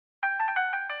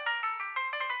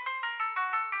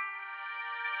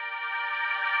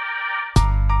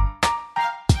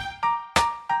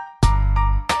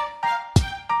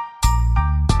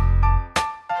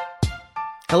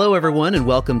Hello, everyone, and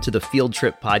welcome to the Field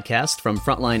Trip podcast from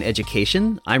Frontline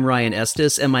Education. I'm Ryan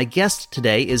Estes, and my guest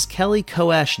today is Kelly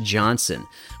Coash-Johnson.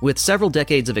 With several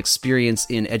decades of experience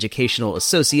in educational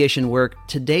association work,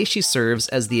 today she serves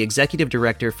as the executive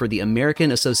director for the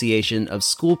American Association of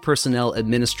School Personnel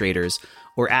Administrators,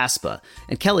 or AASPA.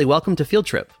 And Kelly, welcome to Field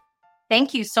Trip.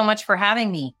 Thank you so much for having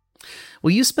me. Well,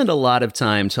 you spend a lot of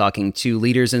time talking to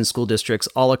leaders in school districts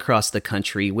all across the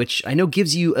country, which I know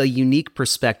gives you a unique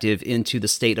perspective into the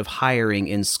state of hiring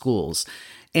in schools.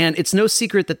 And it's no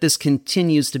secret that this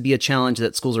continues to be a challenge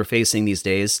that schools are facing these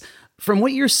days. From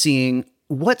what you're seeing,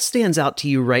 what stands out to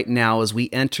you right now as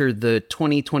we enter the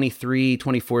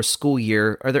 2023-24 school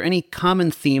year? Are there any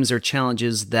common themes or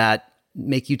challenges that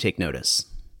make you take notice?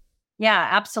 Yeah,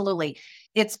 absolutely.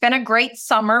 It's been a great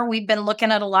summer. We've been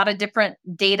looking at a lot of different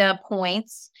data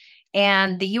points.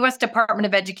 And the U.S. Department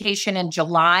of Education in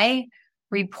July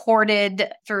reported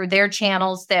through their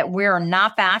channels that we're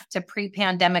not back to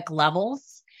pre-pandemic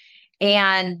levels.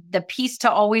 And the piece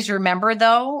to always remember,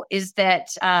 though, is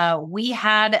that we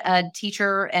had a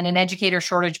teacher and an educator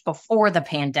shortage before the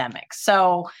pandemic.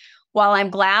 So while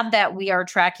I'm glad that we are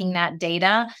tracking that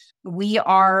data, we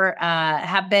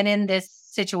have been in this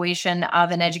situation of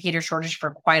an educator shortage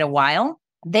for quite a while.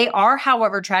 They are,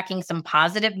 however, tracking some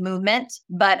positive movement,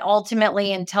 but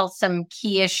ultimately, until some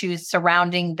key issues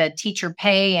surrounding the teacher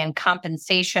pay and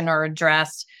compensation are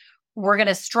addressed, we're going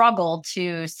to struggle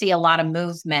to see a lot of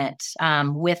movement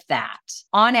with that.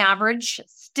 On average,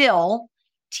 still,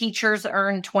 teachers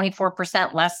earn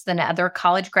 24% less than other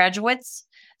college graduates.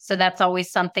 So that's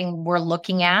always something we're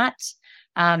looking at.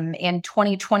 In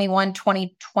 2021,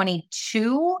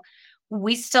 2022,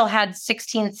 we still had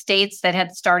 16 states that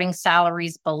had starting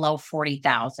salaries below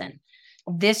 $40,000.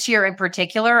 This year in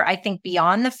particular, I think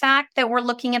beyond the fact that we're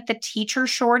looking at the teacher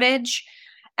shortage,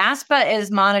 AASPA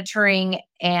is monitoring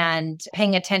and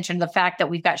paying attention to the fact that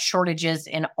we've got shortages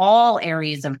in all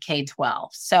areas of K-12.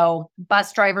 So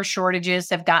bus driver shortages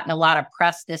have gotten a lot of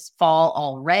press this fall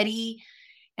already.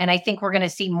 And I think we're going to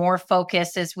see more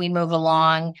focus as we move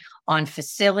along on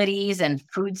facilities and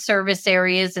food service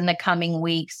areas in the coming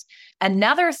weeks.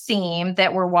 Another theme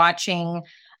that we're watching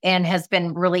and has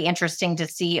been really interesting to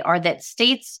see are that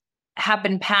states have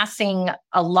been passing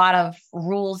a lot of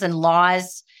rules and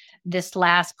laws this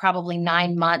last probably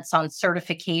 9 months on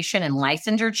certification and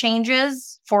licensure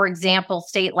changes. For example,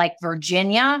 state like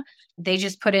Virginia, they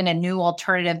just put in a new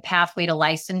alternative pathway to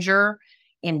licensure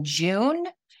in June.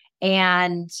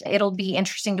 And it'll be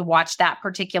interesting to watch that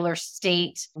particular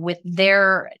state with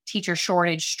their teacher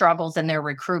shortage struggles and their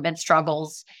recruitment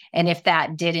struggles, and if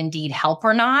that did indeed help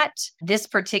or not. This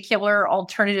particular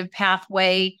alternative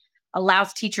pathway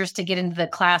allows teachers to get into the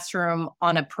classroom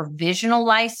on a provisional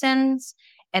license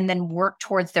and then work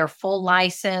towards their full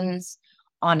license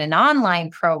on an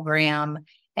online program.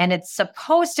 And it's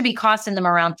supposed to be costing them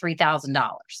around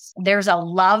 $3,000. There's a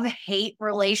love-hate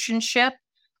relationship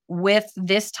with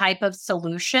this type of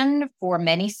solution for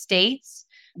many states.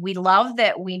 We love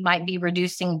that we might be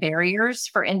reducing barriers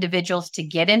for individuals to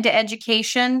get into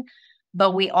education,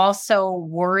 but we also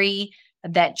worry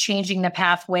that changing the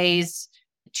pathways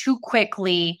too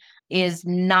quickly is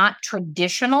not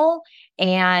traditional,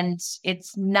 and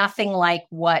it's nothing like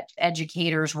what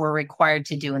educators were required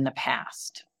to do in the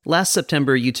past. Last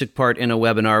September, you took part in a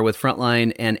webinar with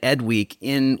Frontline and Ed Week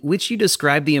in which you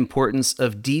described the importance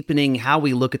of deepening how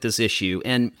we look at this issue.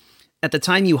 And at the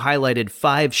time, you highlighted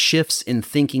 5 shifts in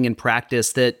thinking and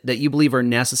practice that you believe are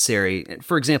necessary.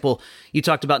 For example, you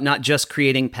talked about not just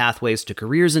creating pathways to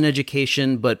careers in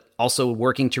education, but also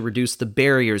working to reduce the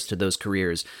barriers to those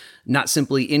careers, not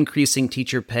simply increasing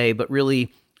teacher pay, but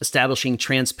really establishing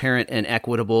transparent and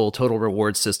equitable total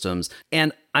reward systems.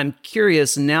 And I'm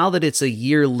curious, now that it's a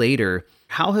year later,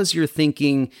 how has your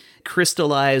thinking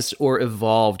crystallized or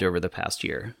evolved over the past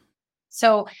year?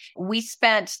 So we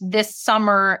spent this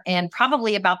summer and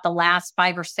probably about the last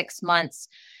 5 or 6 months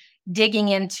digging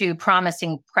into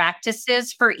promising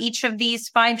practices for each of these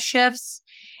 5 shifts.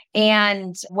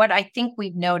 And what I think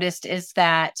we've noticed is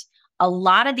that a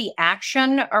lot of the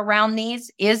action around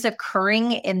these is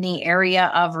occurring in the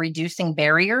area of reducing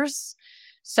barriers.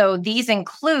 So these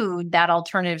include that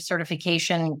alternative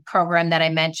certification program that I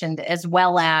mentioned, as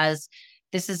well as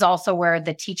this is also where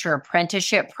the teacher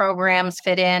apprenticeship programs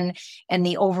fit in and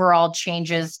the overall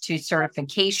changes to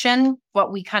certification.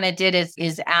 What we kind of did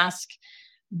is ask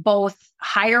both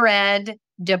higher ed,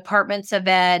 departments of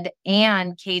ed,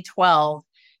 and K-12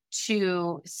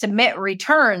 to submit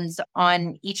returns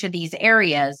on each of these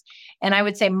areas. And I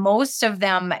would say most of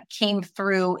them came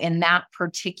through in that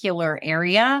particular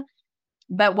area.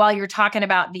 But while you're talking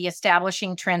about the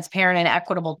establishing transparent and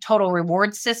equitable total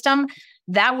reward system,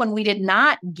 that one we did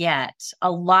not get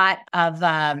a lot of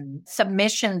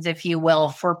submissions, if you will,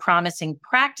 for promising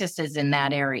practices in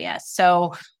that area.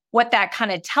 So what that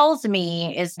kind of tells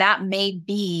me is that may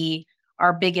be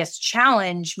our biggest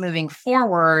challenge moving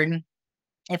forward.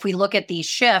 If we look at these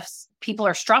shifts, people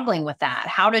are struggling with that,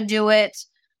 how to do it,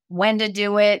 when to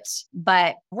do it.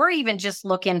 But we're even just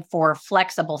looking for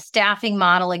flexible staffing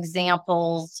model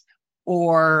examples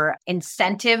or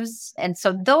incentives. And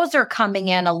so those are coming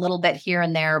in a little bit here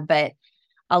and there, but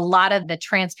a lot of the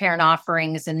transparent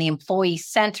offerings and the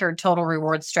employee-centered total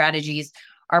reward strategies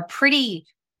are pretty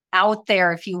out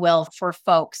there, if you will, for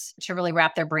folks to really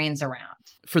wrap their brains around.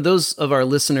 For those of our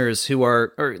listeners who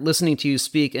are listening to you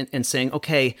speak and saying,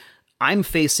 okay, I'm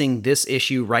facing this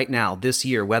issue right now, this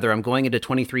year, whether I'm going into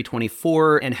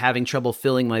 23-24 and having trouble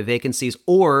filling my vacancies,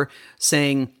 or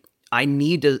saying, I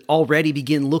need to already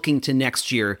begin looking to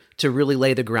next year to really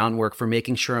lay the groundwork for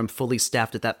making sure I'm fully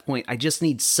staffed at that point. I just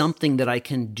need something that I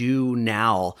can do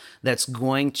now that's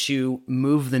going to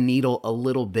move the needle a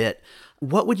little bit.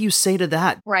 What would you say to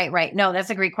that? Right. No, that's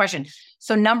a great question.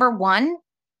 So number one,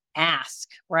 ask,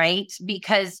 right?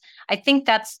 Because I think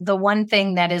that's the one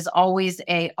thing that is always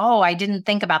I didn't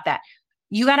think about that.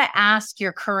 You got to ask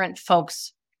your current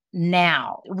folks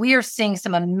now. We are seeing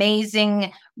some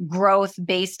amazing growth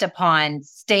based upon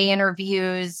stay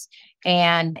interviews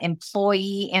and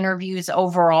employee interviews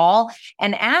overall,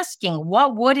 and asking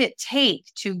what would it take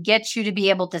to get you to be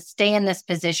able to stay in this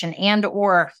position, and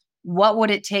or what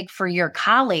would it take for your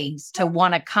colleagues to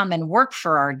want to come and work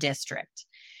for our district?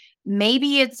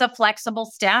 Maybe it's a flexible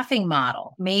staffing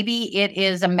model. Maybe it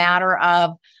is a matter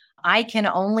of I can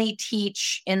only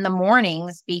teach in the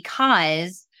mornings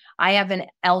because I have an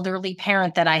elderly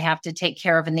parent that I have to take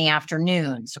care of in the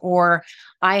afternoons, or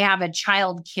I have a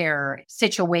childcare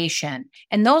situation.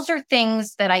 And those are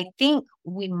things that I think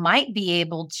we might be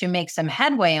able to make some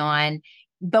headway on,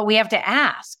 but we have to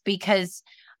ask because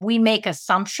we make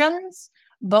assumptions,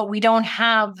 but we don't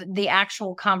have the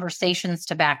actual conversations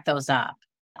to back those up.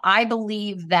 I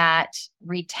believe that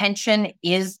retention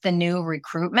is the new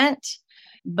recruitment.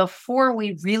 Before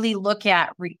we really look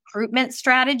at recruitment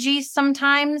strategies,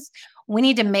 sometimes we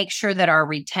need to make sure that our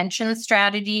retention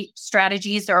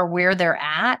strategies are where they're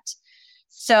at.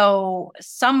 So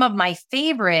some of my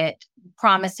favorite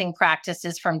promising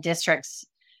practices from districts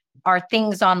are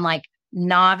things on like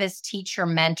novice teacher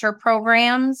mentor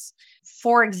programs.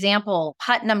 For example,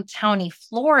 Putnam County,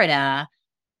 Florida,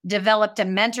 developed a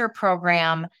mentor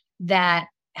program that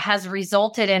has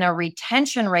resulted in a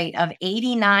retention rate of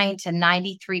 89 to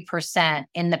 93%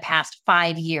 in the past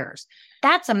 5 years.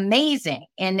 That's amazing.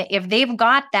 And if they've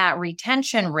got that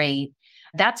retention rate,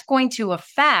 that's going to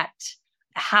affect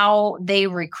how they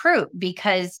recruit,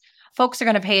 because folks are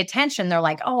going to pay attention. They're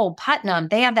like, oh, Putnam,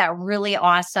 they have that really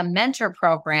awesome mentor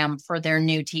program for their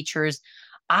new teachers.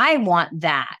 I want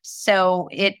that. So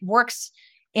it works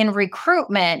in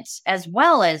recruitment as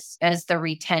well as the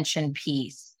retention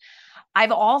piece.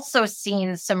 I've also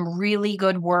seen some really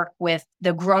good work with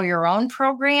the Grow Your Own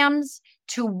programs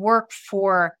to work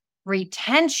for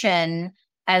retention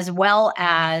as well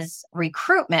as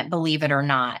recruitment, believe it or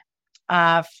not.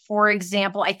 For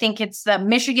example, I think it's the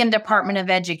Michigan Department of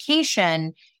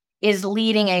Education is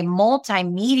leading a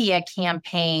multimedia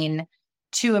campaign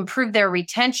to improve their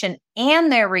retention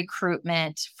and their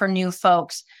recruitment for new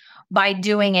folks by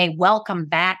doing a welcome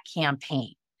back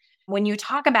campaign. When you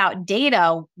talk about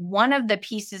data, one of the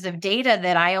pieces of data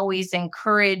that I always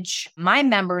encourage my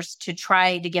members to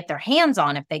try to get their hands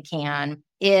on, if they can,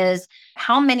 is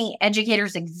how many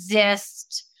educators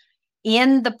exist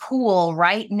in the pool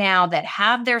right now that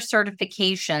have their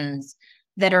certifications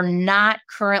that are not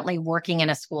currently working in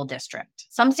a school district.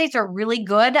 Some states are really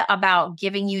good about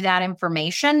giving you that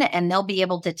information, and they'll be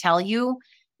able to tell you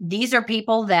these are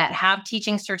people that have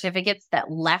teaching certificates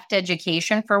that left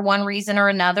education for one reason or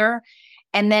another,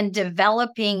 and then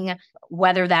developing,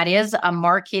 whether that is a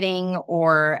marketing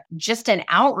or just an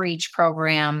outreach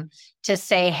program, to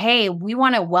say, hey, we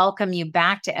want to welcome you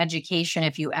back to education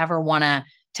if you ever want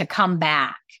to come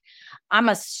back. I'm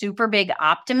a super big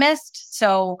optimist.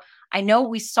 So I know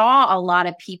we saw a lot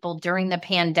of people during the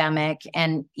pandemic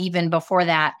and even before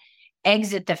that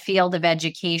exit the field of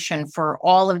education for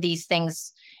all of these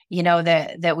things,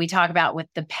 that we talk about with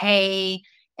the pay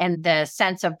and the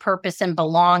sense of purpose and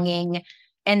belonging.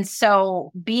 And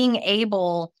so being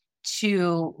able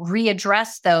to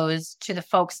readdress those to the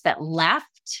folks that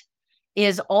left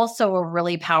is also a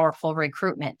really powerful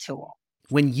recruitment tool.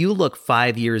 When you look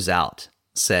 5 years out,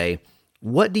 say,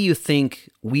 what do you think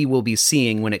we will be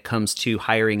seeing when it comes to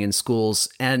hiring in schools?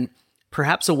 And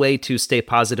perhaps a way to stay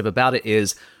positive about it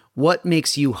is, what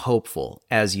makes you hopeful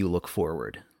as you look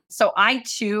forward? So I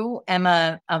too am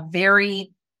a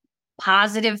very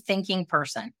positive thinking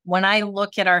person. When I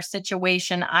look at our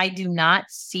situation, I do not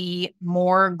see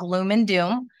more gloom and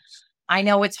doom. I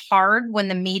know it's hard when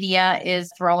the media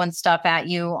is throwing stuff at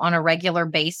you on a regular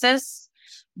basis,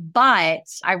 but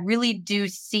I really do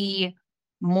see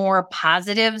more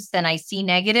positives than I see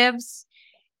negatives.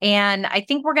 And I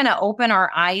think we're going to open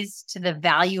our eyes to the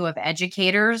value of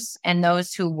educators and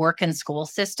those who work in school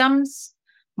systems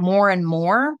more and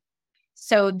more.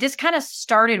 So this kind of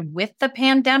started with the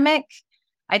pandemic.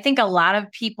 I think a lot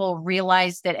of people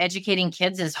realize that educating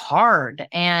kids is hard,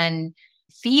 and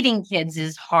feeding kids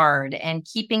is hard, and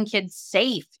keeping kids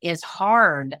safe is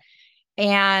hard.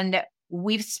 And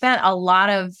we've spent a lot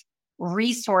of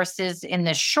resources in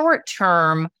the short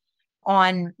term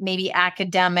on maybe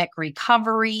academic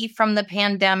recovery from the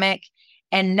pandemic.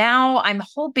 And now I'm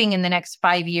hoping in the next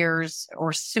 5 years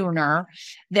or sooner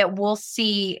that we'll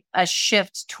see a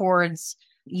shift towards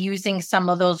using some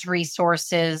of those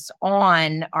resources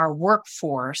on our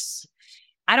workforce.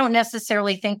 I don't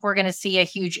necessarily think we're going to see a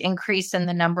huge increase in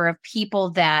the number of people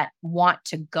that want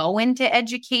to go into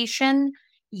education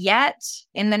yet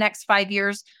in the next 5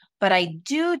 years. But I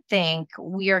do think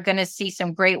we are going to see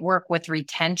some great work with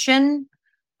retention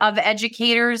of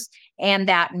educators and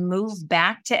that move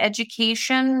back to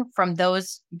education from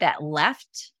those that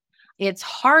left. It's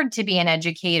hard to be an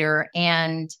educator,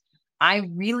 and I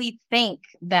really think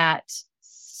that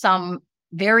some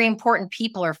very important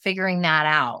people are figuring that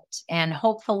out, and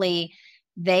hopefully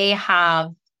they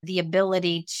have the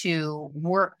ability to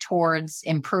work towards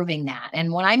improving that.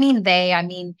 And when I mean they, I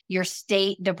mean your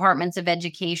state departments of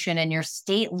education and your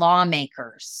state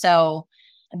lawmakers. So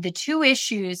the two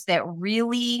issues that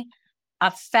really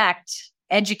affect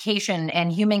education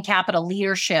and human capital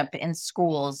leadership in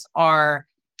schools are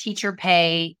teacher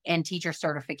pay and teacher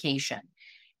certification.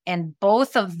 And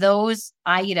both of those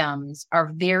items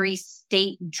are very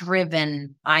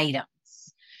state-driven items.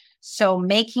 So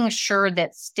making sure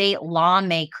that state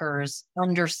lawmakers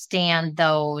understand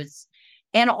those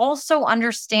and also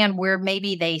understand where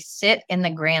maybe they sit in the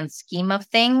grand scheme of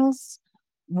things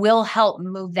will help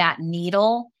move that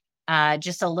needle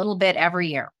just a little bit every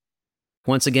year.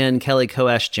 Once again, Kelly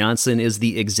Coash-Johnson is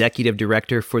the Executive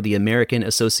Director for the American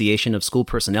Association of School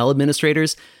Personnel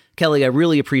Administrators. Kelly, I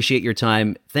really appreciate your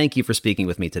time. Thank you for speaking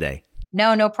with me today.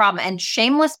 No problem. And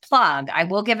shameless plug, I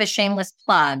will give a shameless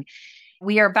plug.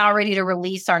 We are about ready to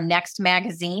release our next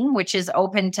magazine, which is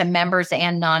open to members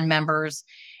and non-members.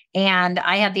 And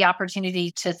I had the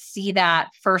opportunity to see that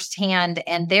firsthand.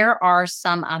 And there are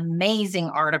some amazing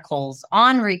articles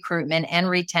on recruitment and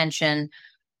retention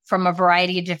from a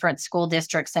variety of different school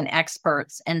districts and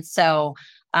experts. And so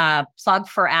plug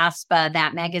for AASPA,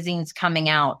 that magazine's coming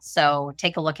out. So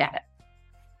take a look at it.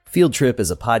 Field Trip is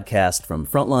a podcast from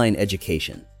Frontline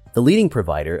Education, the leading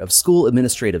provider of school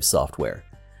administrative software.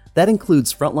 That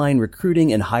includes Frontline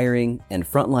Recruiting and Hiring and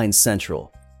Frontline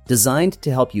Central, designed to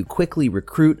help you quickly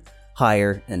recruit,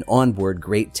 hire, and onboard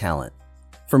great talent.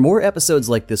 For more episodes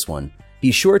like this one,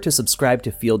 be sure to subscribe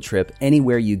to Field Trip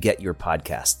anywhere you get your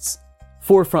podcasts.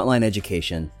 For Frontline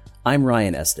Education, I'm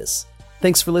Ryan Estes.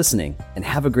 Thanks for listening, and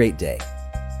have a great day.